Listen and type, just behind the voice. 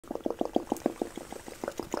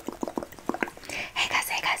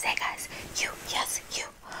yes, you.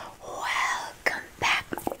 Welcome back,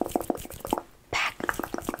 back,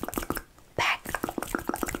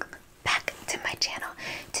 back to my channel.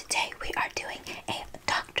 Today we are doing a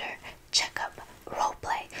doctor checkup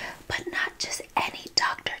roleplay, but not just any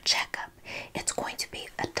doctor checkup. It's going to be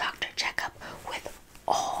a doctor checkup with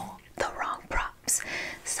all the wrong props.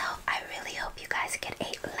 So I really hope you guys get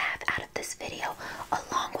a laugh out of this video,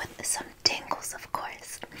 along with some tingles, of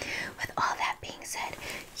course. With all that being said,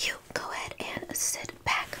 you go ahead and sit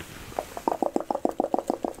back,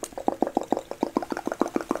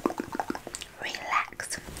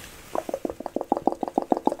 relax,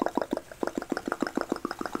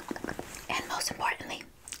 and most importantly,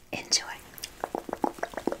 enjoy.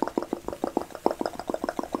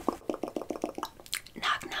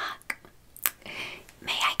 Knock, knock.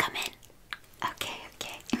 May I come in? Okay,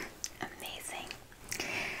 okay. Amazing.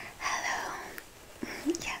 Hello.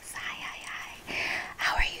 Yes, hi.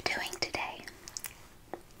 How are you doing today?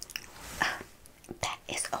 That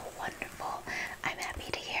is wonderful. I'm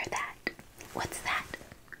happy to hear that. What's that?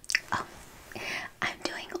 Oh, I'm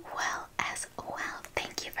doing well as well.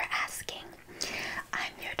 Thank you for asking.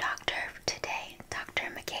 I'm your doctor today, Dr.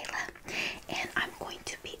 Michaela, and I'm going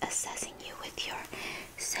to be assessing you with your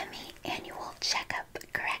semi-annual checkup,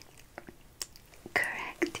 correct?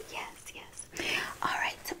 Correct, yes.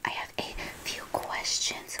 Alright, so I have a few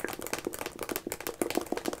questions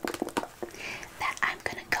that I'm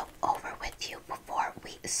gonna go over with you before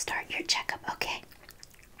we start your checkup, okay?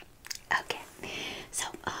 Okay, so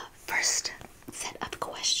first set of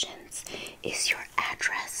questions is your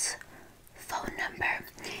address, phone number,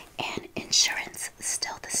 and insurance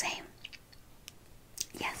still the same?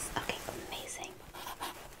 Yes, okay, amazing.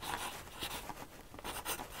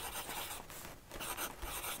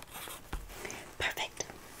 Perfect.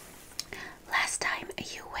 Last time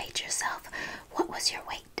you weighed yourself, what was your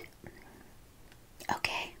weight?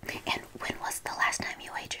 Okay, and when was the last time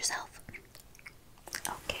you weighed yourself?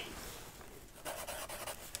 Okay.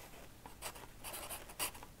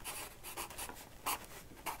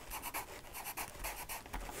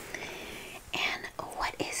 And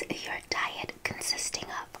what is your diet consisting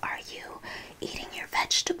of? Are you eating your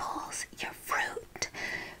vegetables, your fruit,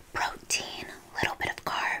 protein, little bit of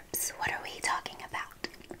carbs? What are we talking about?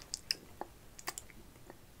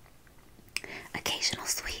 Occasional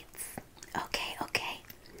sweets. Okay, okay.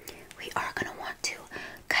 We are going to want to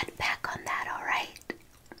cut back on that, alright?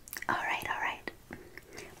 Alright.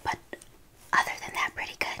 But other than that,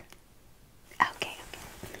 pretty good. Okay.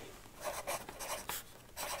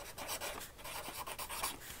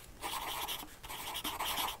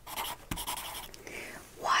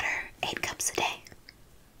 Water, 8 cups a day.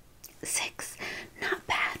 6, not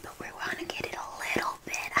bad, but we want to get it a little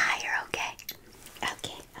bit higher, okay?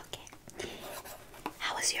 Okay.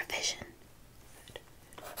 How is your vision?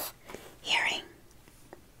 Hearing?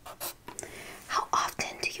 How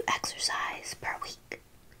often do you exercise per week?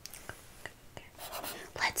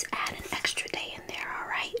 Let's add an extra day in there,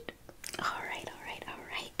 alright? Alright.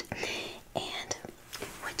 And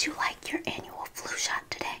would you like your annual flu shot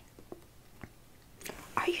today?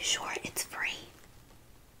 Are you sure it's free?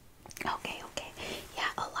 Okay. Yeah,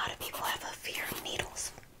 a lot of people have a fear of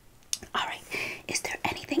needles. Alright, is there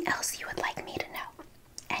anything else you would like me to know?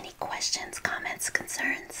 Any questions, comments,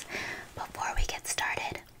 concerns before we get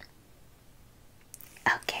started?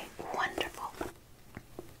 Okay, wonderful. I'm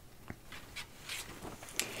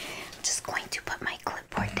just going to put my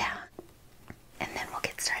clipboard down and then we'll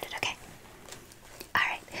get started, okay?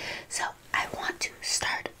 Alright, so I want to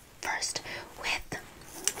start first with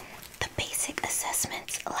the basic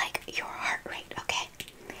assessments like your heart rate, okay?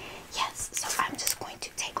 Yes, so I'm just going to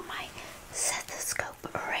take my stethoscope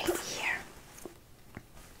right here.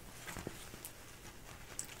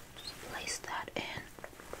 Just place that in.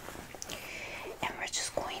 And we're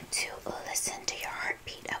just going to listen to your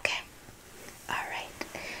heartbeat, okay? Alright,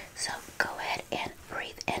 so go ahead and breathe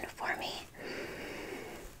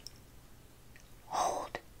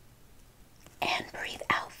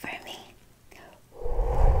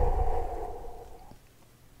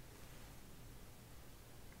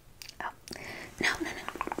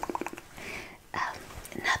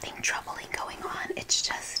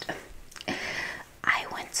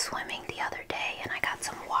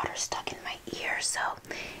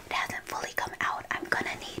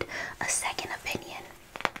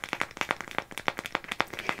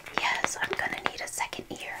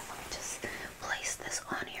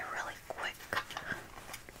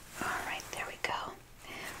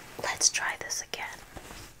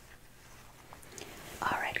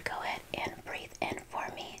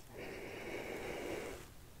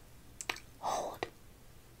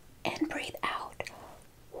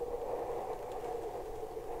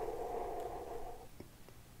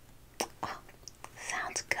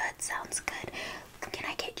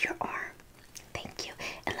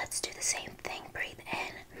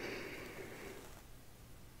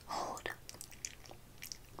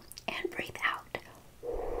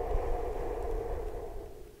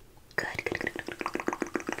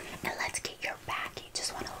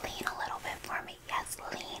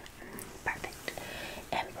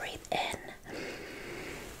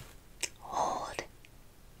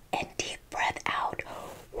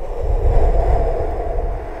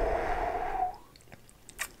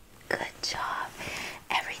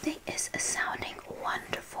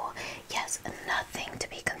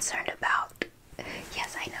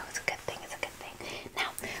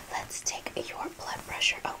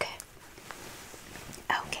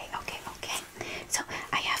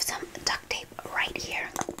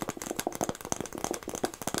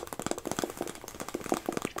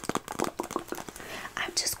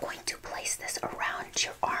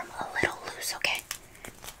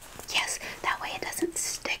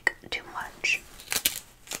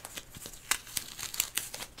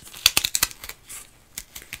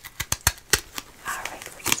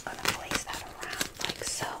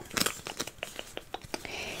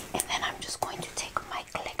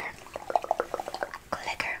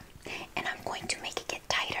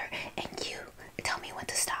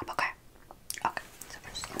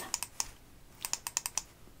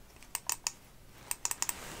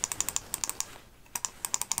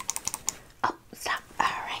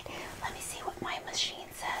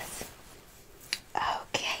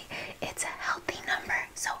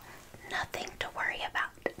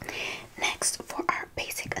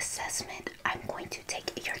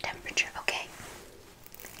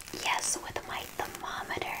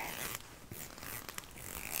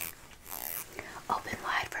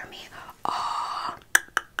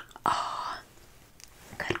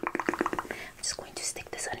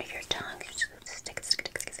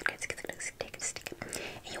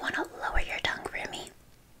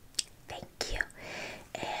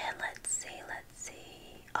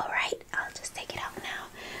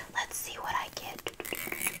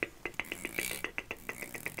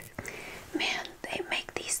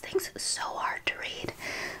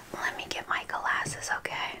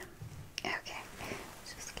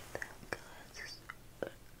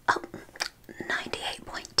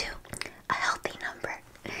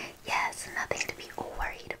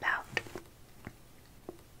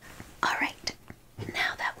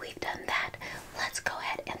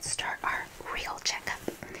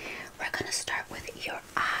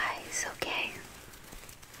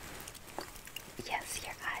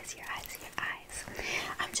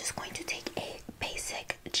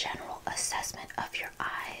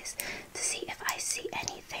eyes to see if I see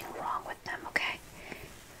anything wrong with them, okay?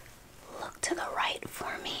 Look to the right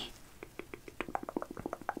for me.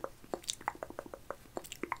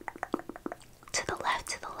 To the left,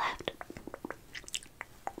 to the left.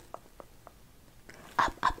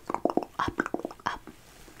 Up, up, up, up.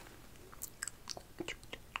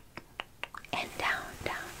 And down,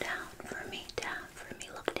 down, down for me, down for me.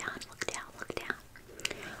 Look down, look down, look down.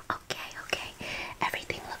 Okay, okay.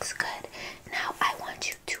 Everything looks good. Now I want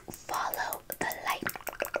you to follow the light.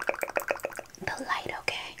 The light,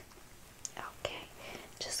 okay? Okay.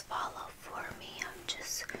 Just follow for me. I'm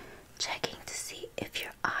just checking to see if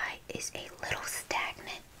your eye is a little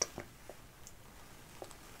stagnant.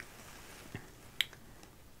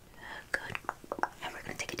 Good. And we're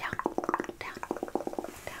gonna take it down, down,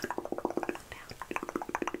 down, down,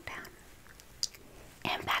 down,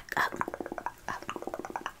 and back up, up,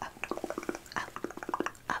 up, up,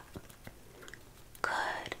 up.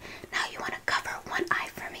 Good. Now you want to cover one eye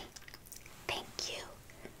for me. Thank you.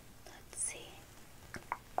 Let's see.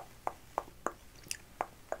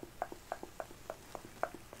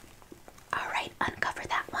 All right, uncover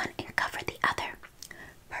that one and cover the other.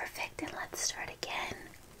 Perfect. And let's start again.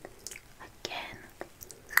 Again.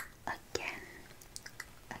 Again.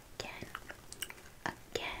 Again.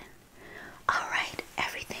 Again. All right,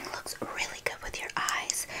 everything looks really good with your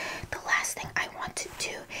eyes. The last thing I want to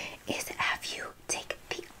do is have you take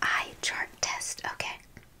the eye chart test, okay?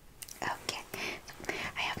 Okay.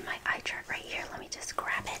 I have my eye chart right here. Let me just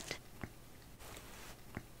grab it.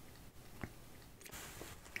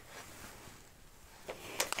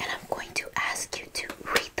 And I'm going to ask you to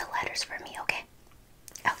read the letters for me, okay?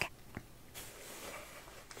 Okay.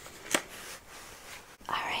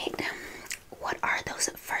 Alright, what are those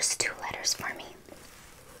first two letters for me?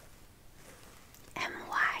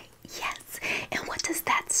 M-Y, yes. And what does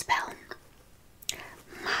that spell?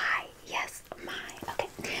 My, yes, my. Okay.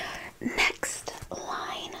 Next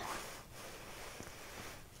line.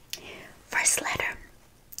 First letter,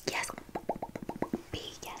 yes. B,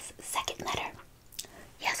 yes. Second letter,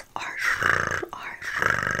 yes. R,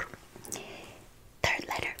 R. Third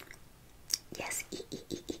letter, yes. E, E,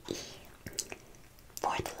 E, E, E.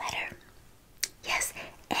 Fourth letter, yes.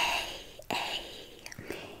 A, A.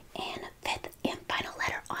 And fifth and final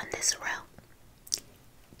letter on this row,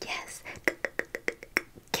 yes.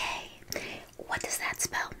 K. What does that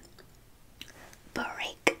spell?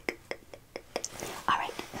 Break.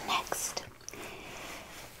 Alright, next.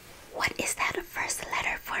 What is that first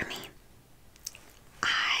letter for me?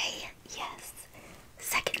 I, yes.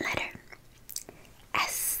 Second letter,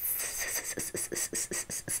 S.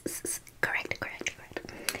 Correct, correct,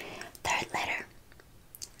 correct. Third letter,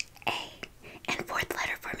 A. And fourth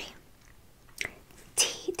letter for me,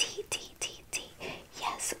 T, T, T, T, T.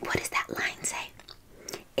 Yes, what does that line say?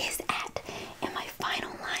 Is at. And my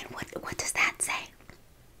final line, what does that say?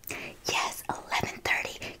 Yes,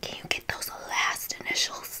 11:30. Can you get those last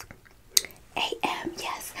initials? A.M.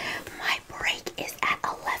 Yes, my break is at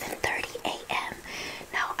 11:30 a.m.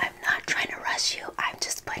 Now, I'm not trying to rush you. I'm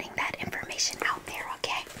just putting that information out there,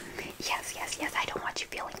 okay? Yes, yes, yes. I don't want you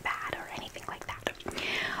feeling bad or anything like that.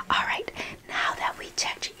 All right, now that we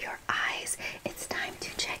checked your eyes, it's time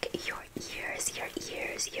to check your ears, your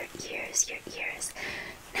ears, your ears, your ears.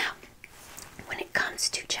 Now, when it comes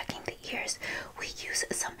to checking the ears, we use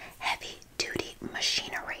some heavy-duty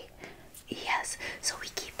machinery. Yes, so we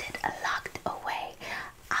keep it locked away.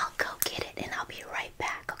 I'll go get it and I'll be right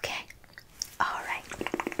back, okay? Alright.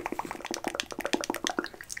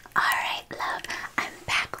 Alright, love. I'm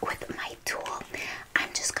back with my tool. I'm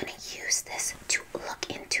just gonna use this to look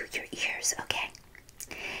into your ears, okay?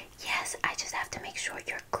 Yes, I just have to make sure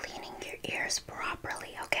you're cleaning your ears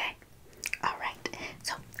properly, okay?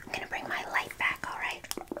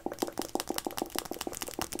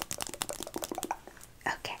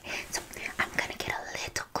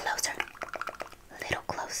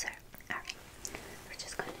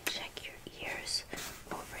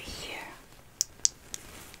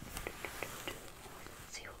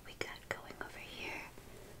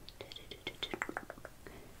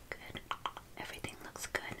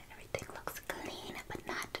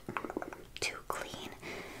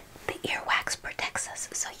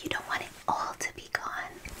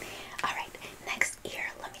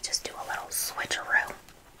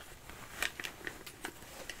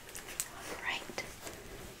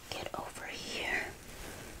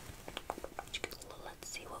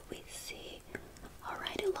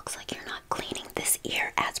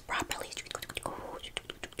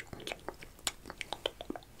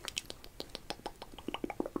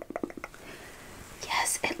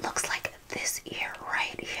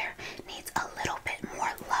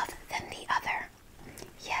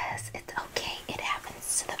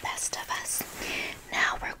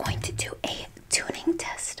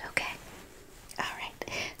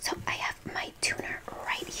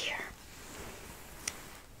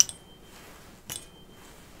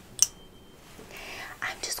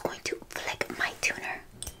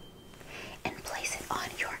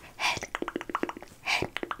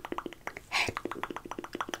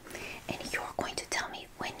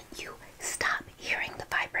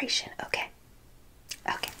 vibration, okay?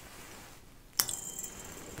 Okay.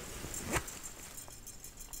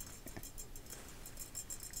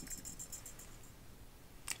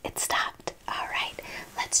 It stopped. All right,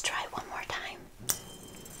 let's try one more time.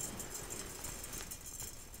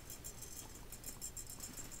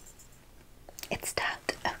 It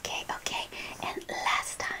stopped. Okay, okay. And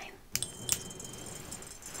last time.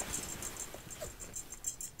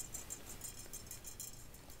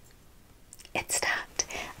 It stopped.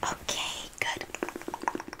 Okay, good.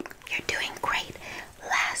 You're doing great.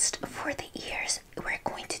 Last, for the ears, we're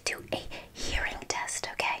going to do a hearing test,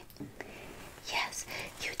 okay? Yes,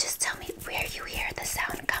 you just tell me where you hear the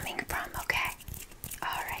sound coming from, okay?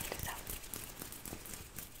 Alright, so.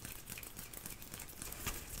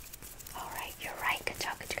 Alright, you're right. Good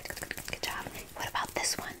job, good job. What about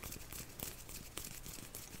this one?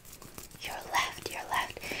 Your left.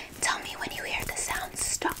 Tell me when you hear the sound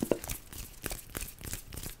stop.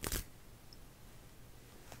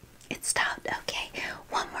 It stopped, okay.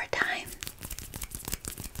 One more time.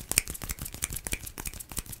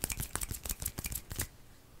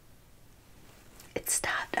 It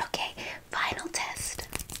stopped, okay. Final test.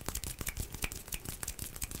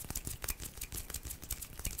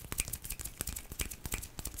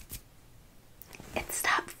 It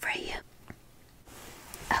stopped for you.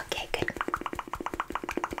 Okay, good.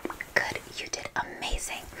 Good, you did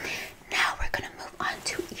amazing. Now we're gonna move on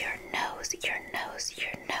to your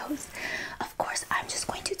nose. Of course, I'm just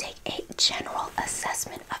going to take a general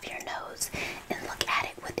assessment of your nose and look at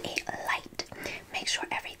it with a light. Make sure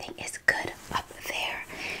everything is good up there.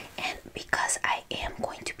 And because I am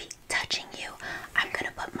going to be touching you, I'm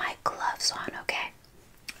gonna put my gloves on, okay?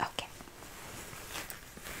 Okay.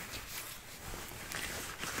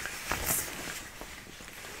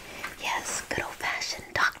 Yes, good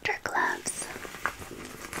old-fashioned doctor gloves.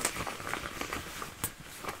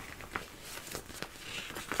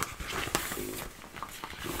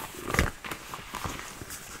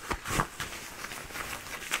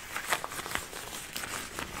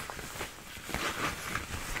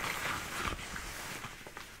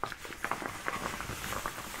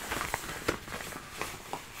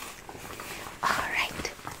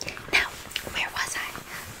 Alright, now, where was I?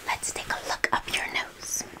 Let's take a look up your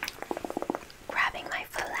nose. Grabbing my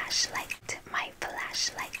flashlight.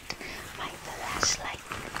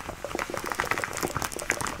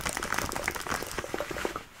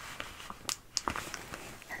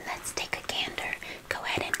 And let's take a gander. Go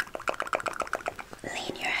ahead and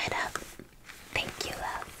lean your head up. Thank you,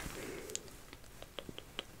 love.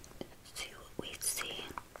 Let's see what we see.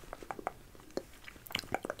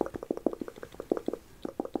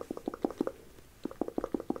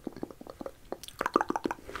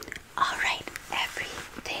 Alright,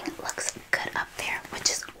 everything looks good up there, which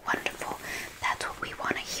is wonderful. That's what we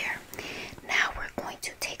want to hear. Now we're going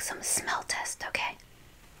to take some smell test, okay?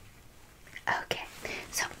 Okay,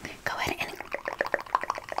 so go ahead and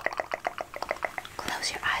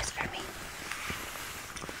close your eyes for me.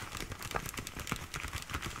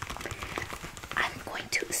 I'm going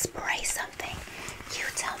to spray something. You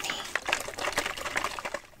tell me.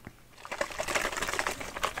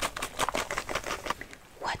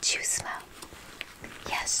 What you smell.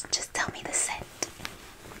 Yes, just tell me the scent.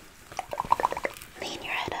 Lean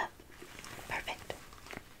your head up. Perfect.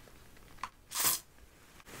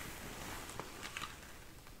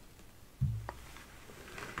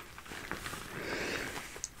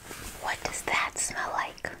 What does that smell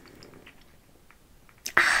like?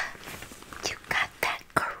 Ah, you got that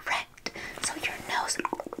correct. So your nose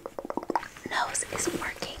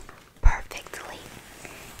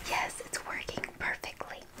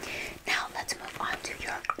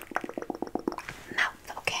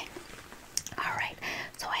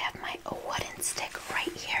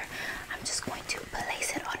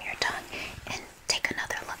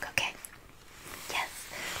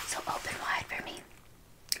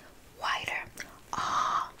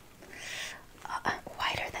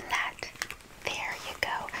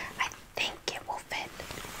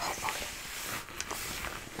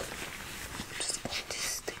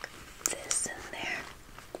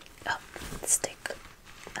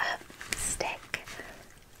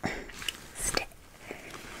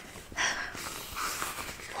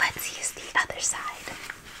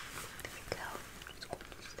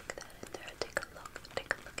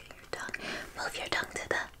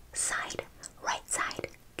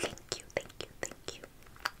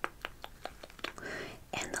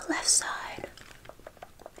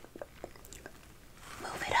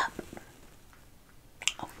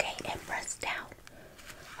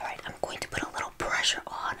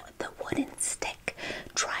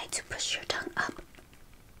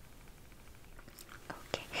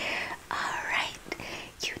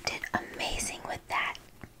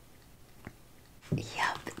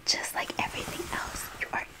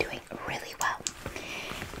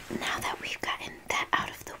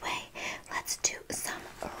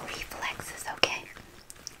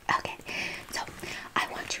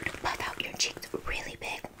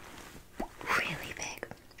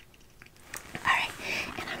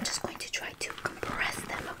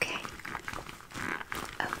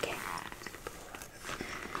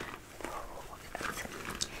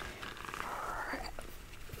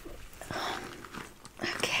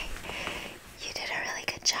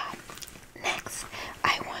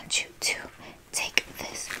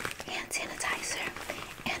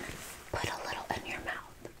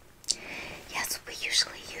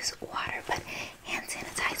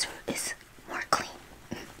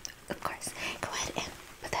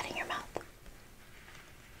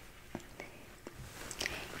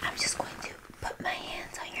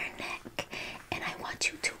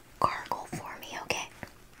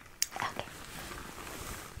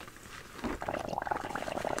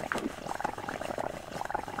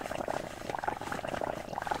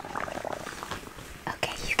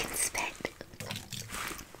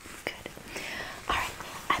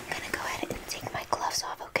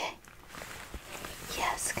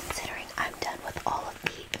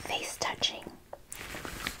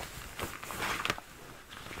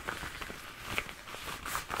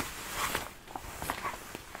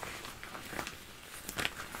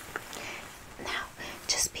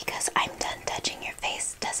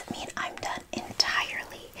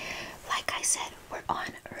I said we're on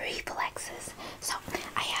reflexes. So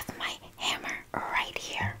I have my hammer right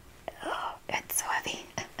here. Oh, it's so heavy.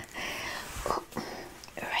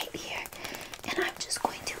 Right here. And I'm just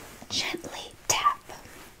going to gently tap.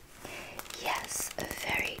 Yes,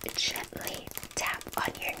 very gently tap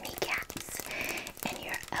on your kneecaps and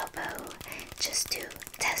your elbow just to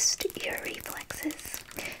test your reflexes.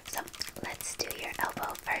 So let's do your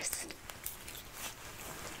elbow first.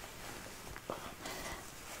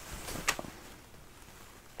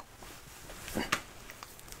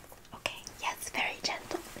 Okay, yes, very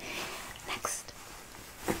gentle. Next.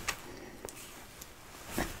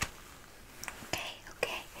 Okay,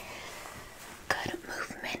 okay. Good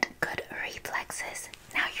movement, good reflexes.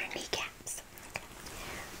 Now your kneecaps.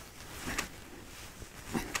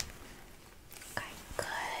 Okay,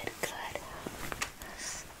 good, good.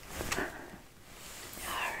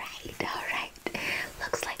 Alright.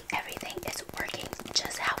 Looks like everything is working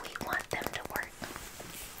just how we want them to work.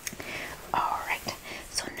 Alright,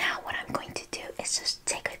 so now what I'm going to do is just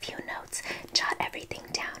take a few notes, jot everything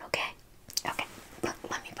down, okay? Okay,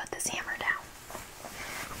 let me put this hammer down.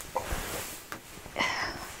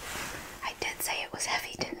 I did say it was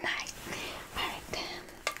heavy, didn't I? Alright,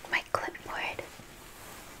 my clipboard.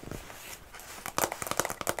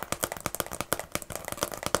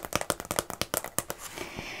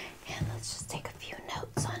 And let's just take a few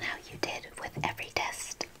notes on how you did with every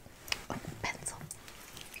test. Oh, pencil.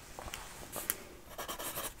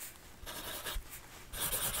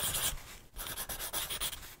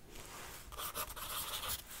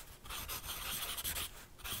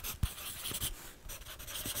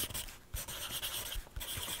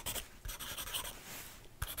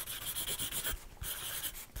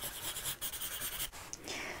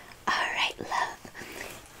 Alright, love.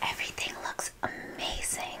 Everything looks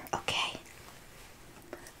amazing, okay?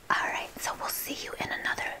 Alright, so we'll see you in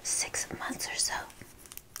another 6 months or so.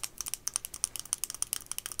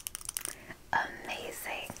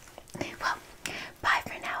 Amazing. Well, bye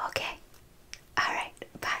for now, okay? Alright,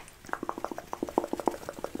 bye.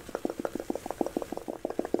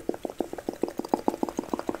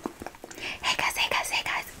 Hey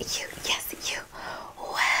guys, you